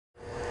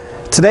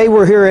Today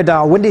we're here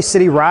at Windy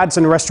City Rods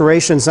and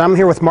Restorations. I'm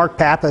here with Mark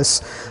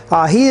Pappas.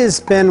 He has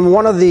been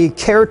one of the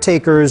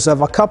caretakers of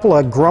a couple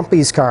of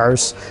Grumpy's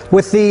cars.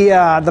 With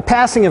the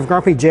passing of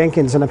Grumpy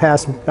Jenkins in the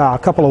past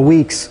couple of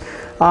weeks,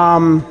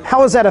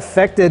 how has that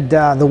affected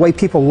the way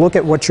people look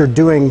at what you're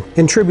doing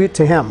in tribute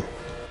to him?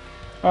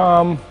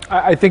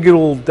 I think it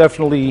will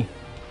definitely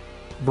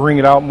bring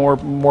it out.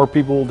 More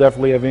people will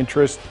definitely have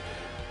interest.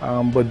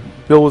 But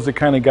Bill was the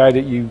kind of guy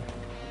that you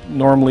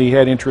normally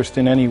had interest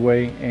in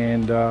anyway,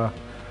 and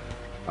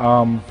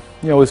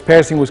you know, his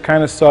passing was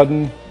kind of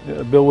sudden.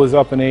 Bill was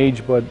up in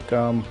age, but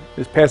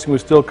his passing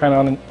was still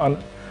kind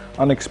of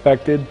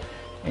unexpected.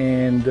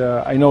 And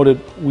I know that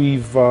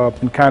we've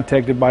been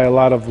contacted by a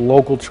lot of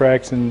local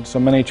tracks and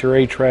some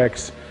NHRA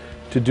tracks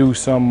to do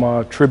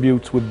some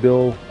tributes with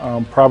Bill,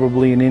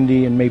 probably in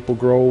Indy and Maple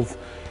Grove.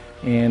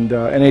 And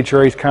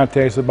NHRA's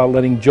contacted us about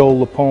letting Joe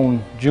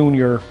Lapone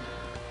Jr.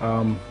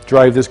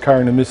 Drive this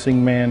car in a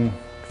missing man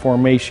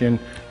formation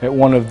at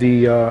one of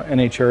the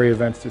NHRA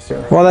events this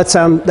year. Well,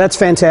 that's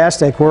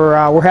fantastic.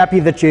 We're happy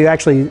that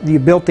you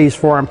built these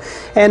for him.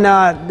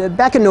 And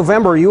back in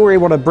November, you were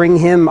able to bring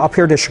him up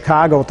here to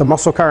Chicago at the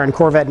Muscle Car and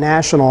Corvette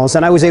Nationals,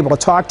 and I was able to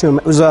talk to him.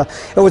 It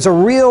was a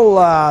real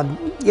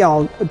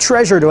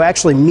treasure to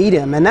actually meet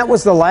him, and that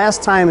was the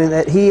last time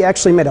that he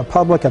actually made a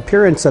public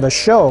appearance at a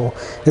show.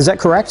 Is that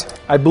correct?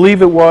 I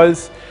believe it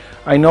was.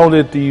 I know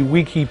that the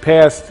week he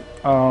passed,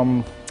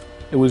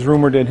 it was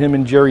rumored that him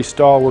and Jerry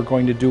Stahl were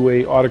going to do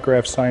a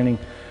autograph signing,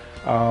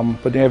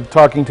 but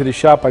talking to the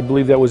shop, I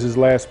believe that was his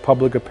last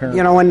public appearance.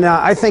 You know, and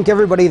I think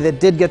everybody that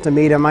did get to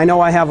meet him, I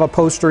know I have a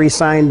poster he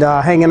signed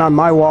hanging on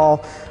my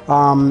wall,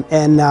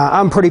 and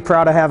I'm pretty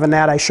proud of having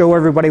that. I show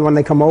everybody when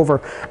they come over.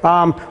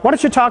 Why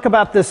don't you talk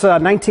about this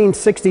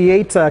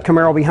 1968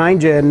 Camaro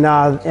behind you,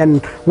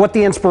 and what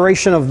the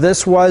inspiration of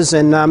this was,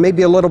 and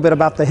maybe a little bit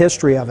about the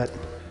history of it.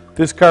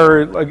 This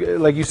car,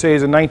 like you say,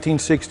 is a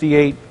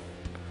 1968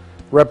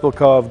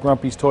 replica of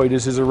Grumpy's toy.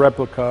 This is a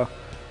replica.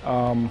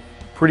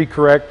 Pretty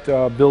correct.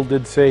 Bill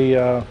did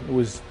say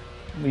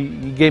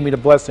he gave me the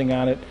blessing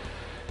on it.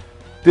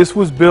 This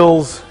was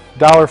Bill's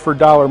dollar for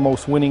dollar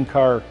most winning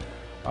car.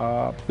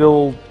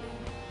 Bill,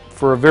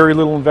 for a very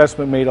little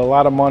investment, made a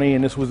lot of money,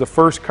 and this was the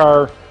first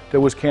car that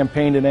was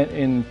campaigned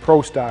in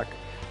Pro Stock.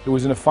 It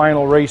was in a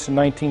final race in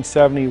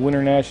 1970,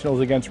 Winter Nationals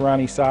against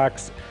Ronnie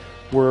Sox,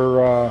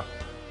 where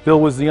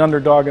Bill was the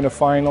underdog in the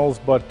finals,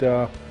 but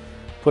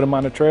put him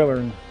on a trailer.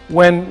 And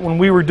when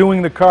we were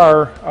doing the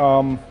car,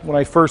 when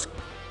I first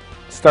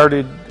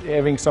started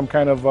having some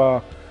kind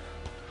of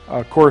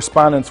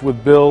correspondence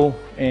with Bill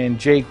and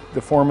Jake,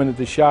 the foreman at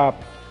the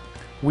shop,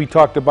 we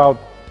talked about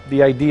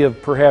the idea of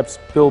perhaps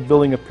Bill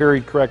building a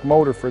period correct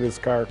motor for this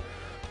car.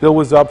 Bill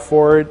was up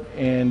for it,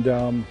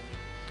 and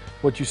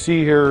what you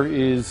see here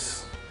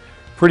is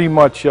pretty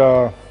much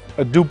a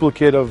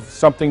duplicate of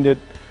something that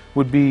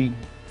would be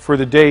for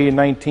the day in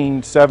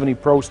 1970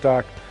 Pro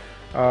Stock.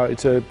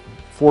 It's a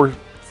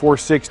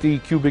 460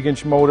 cubic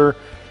inch motor.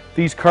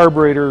 These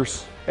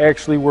carburetors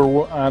actually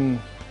were on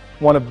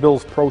one of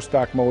Bill's Pro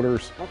Stock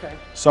motors,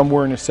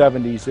 somewhere in the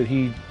 70s, that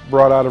he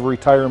brought out of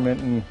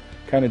retirement and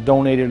kind of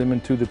donated them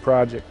into the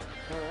project.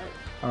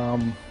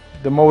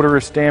 The motor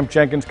is stamped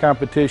Jenkins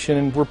competition,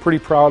 and we're pretty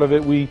proud of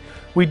it. We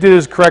did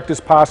as correct as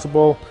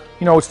possible.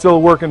 You know, it's still a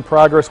work in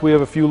progress. We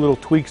have a few little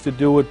tweaks to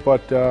do it,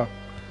 but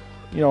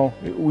you know,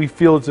 we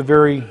feel it's a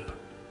very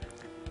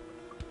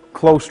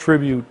close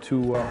tribute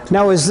to...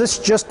 Now, is this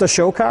just a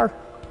show car?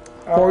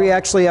 Or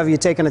have you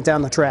taken it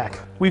down the track?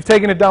 We've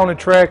taken it down the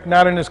track,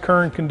 not in its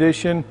current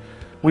condition.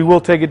 We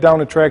will take it down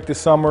the track this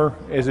summer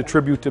as a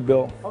tribute to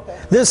Bill.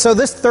 So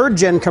this third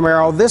gen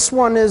Camaro, this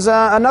one is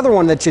another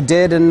one that you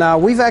did,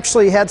 and we've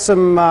actually had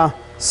some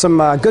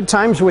good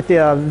times with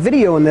the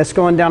video in this,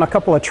 going down a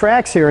couple of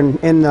tracks here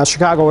in the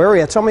Chicago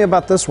area. Tell me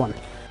about this one.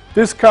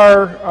 This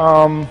car,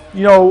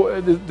 you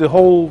know, the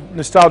whole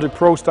nostalgic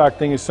Pro Stock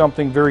thing is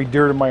something very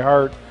dear to my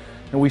heart.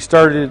 And we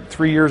started it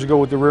 3 years ago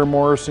with the rear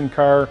Morrison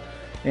car,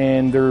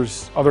 and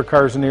there's other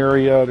cars in the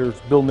area. There's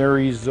Bill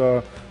Neary's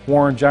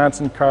Warren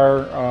Johnson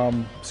car,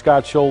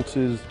 Scott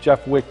Schultz's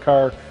Jeff Wick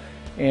car.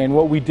 And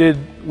what we did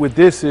with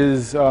this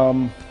is,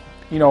 you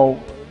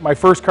know, my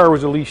first car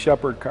was a Lee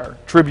Shepard car,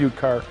 tribute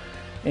car.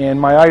 And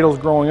my idols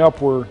growing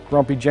up were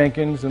Grumpy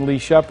Jenkins and Lee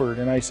Shepard.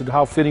 And I said,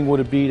 how fitting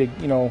would it be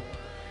to, you know,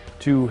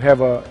 to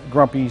have a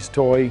Grumpy's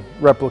toy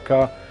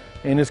replica.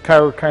 And this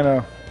car kind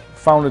of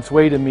found its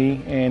way to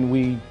me, and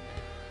we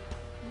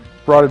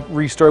brought it,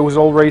 restored. It was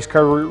an old race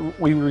car.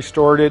 We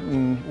restored it,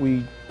 and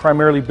we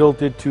primarily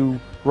built it to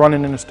run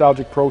in a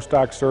nostalgic Pro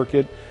Stock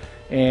circuit.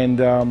 And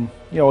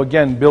you know,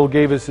 again, Bill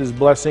gave us his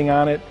blessing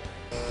on it.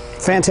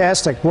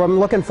 Fantastic. Well, I'm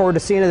looking forward to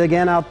seeing it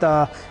again out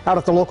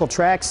at the local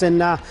tracks.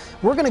 And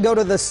we're going to go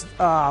to this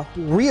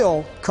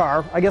real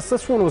car. I guess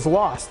this one was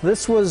lost.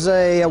 This was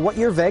a what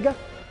year Vega?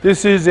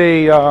 This is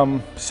a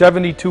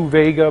 72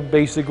 Vega.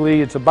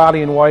 Basically, it's a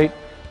body in white.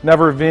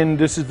 Never VIN.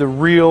 This is the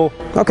real.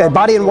 Okay,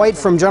 body in white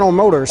from General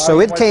Motors. So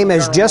it came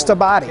as just a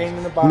body.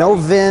 No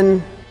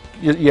VIN.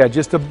 Yeah,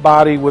 just a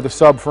body with a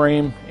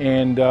subframe,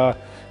 and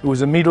It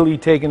was immediately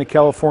taken to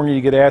California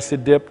to get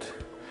acid dipped.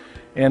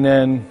 And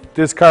then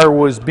this car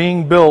was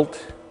being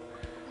built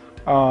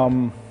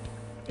and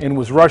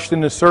was rushed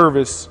into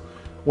service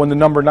when the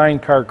number 9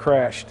 car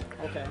crashed.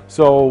 Okay.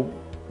 So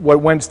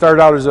what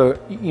started out as a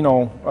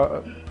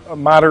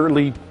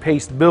moderately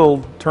paced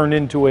build turned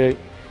into a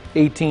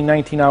 18,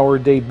 19 hour a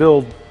day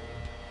build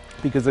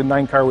because the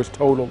 9 car was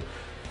totaled.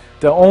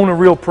 To own a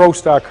real pro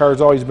stock car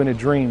has always been a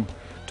dream.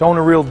 To own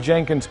a real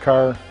Jenkins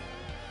car,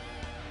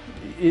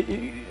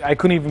 I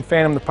couldn't even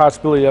fathom the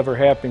possibility of ever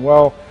happening.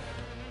 Well,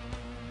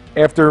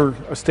 after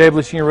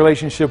establishing a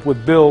relationship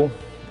with Bill,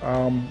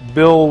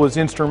 Bill was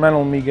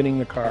instrumental in me getting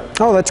the car.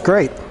 Oh, that's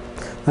great.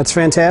 That's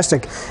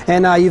fantastic.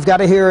 And you've got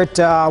it here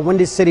at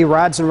Windy City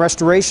Rods and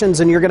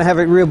Restorations, and you're going to have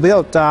it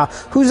rebuilt.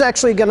 Who's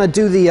actually going to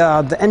do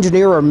the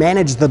engineer or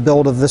manage the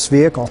build of this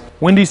vehicle?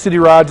 Windy City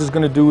Rods is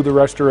going to do the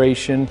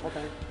restoration.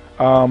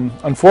 Okay.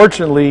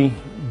 Unfortunately,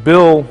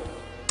 Bill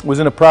was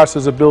in the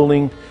process of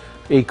building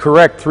a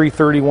correct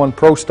 331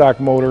 Pro Stock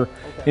motor.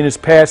 Okay. In his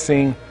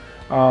passing.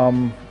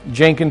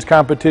 Jenkins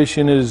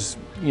competition has,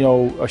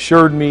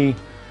 assured me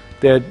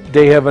that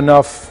they have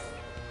enough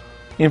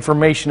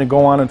information to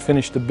go on and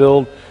finish the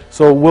build.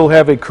 So we'll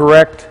have a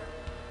correct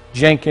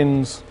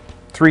Jenkins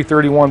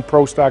 331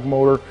 Pro Stock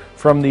motor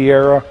from the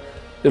era.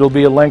 It'll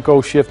be a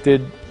Lenco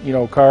shifted,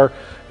 car.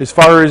 As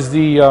far as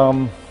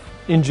the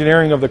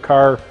engineering of the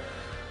car,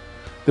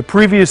 the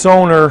previous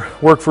owner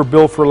worked for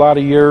Bill for a lot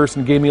of years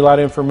and gave me a lot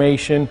of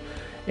information.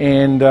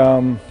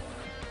 And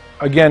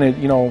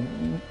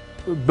again,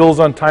 Bill's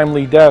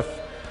untimely death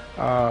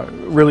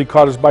really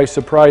caught us by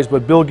surprise,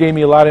 but Bill gave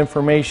me a lot of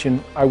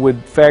information. I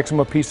would fax him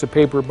a piece of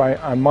paper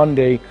on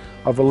Monday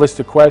of a list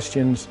of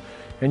questions,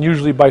 and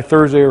usually by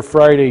Thursday or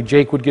Friday,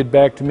 Jake would get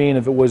back to me, and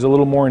if it was a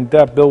little more in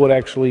depth, Bill would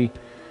actually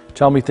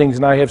tell me things,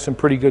 and I have some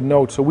pretty good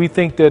notes. So we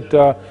think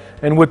that,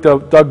 and with the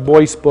Doug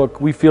Boyce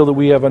book, we feel that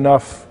we have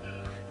enough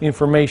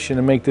information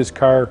to make this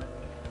car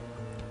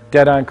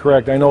dead on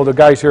correct. I know the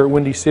guys here at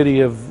Windy City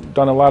have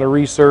done a lot of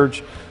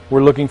research.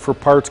 We're looking for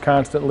parts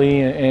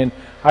constantly, and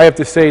I have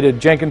to say that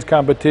Jenkins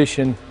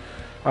competition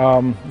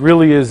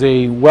really is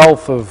a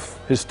wealth of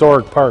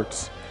historic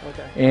parts.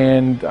 Okay.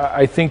 And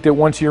I think that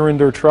once you're in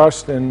their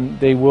trust, and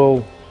they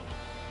will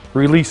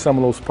release some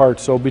of those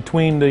parts. So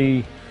between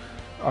the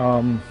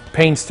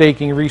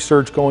painstaking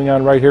research going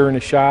on right here in the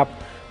shop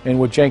and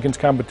what Jenkins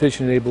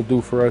competition is able to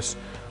do for us,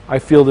 I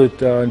feel that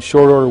in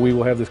short order we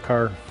will have this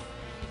car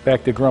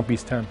back to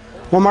Grumpy's 10.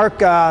 Well, Mark,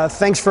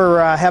 thanks for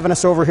having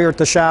us over here at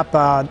the shop.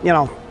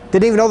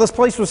 Didn't even know this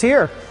place was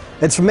here.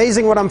 It's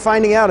amazing what I'm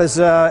finding out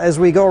as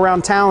we go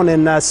around town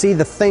and see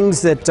the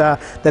things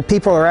that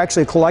people are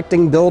actually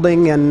collecting,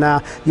 building,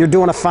 and you're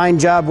doing a fine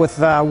job with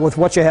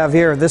what you have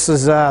here. This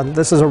is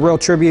a real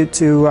tribute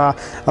to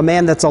a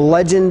man that's a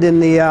legend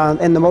in the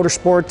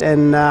motorsport,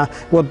 and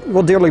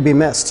will dearly be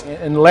missed.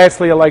 And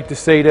lastly, I'd like to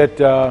say that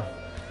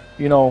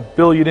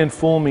Bill, you didn't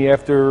fool me.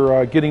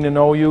 After getting to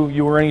know you,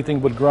 you were anything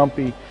but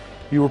grumpy.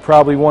 You were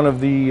probably one of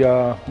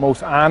the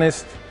most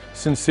honest,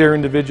 sincere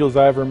individuals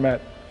I ever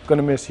met.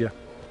 Gonna miss you.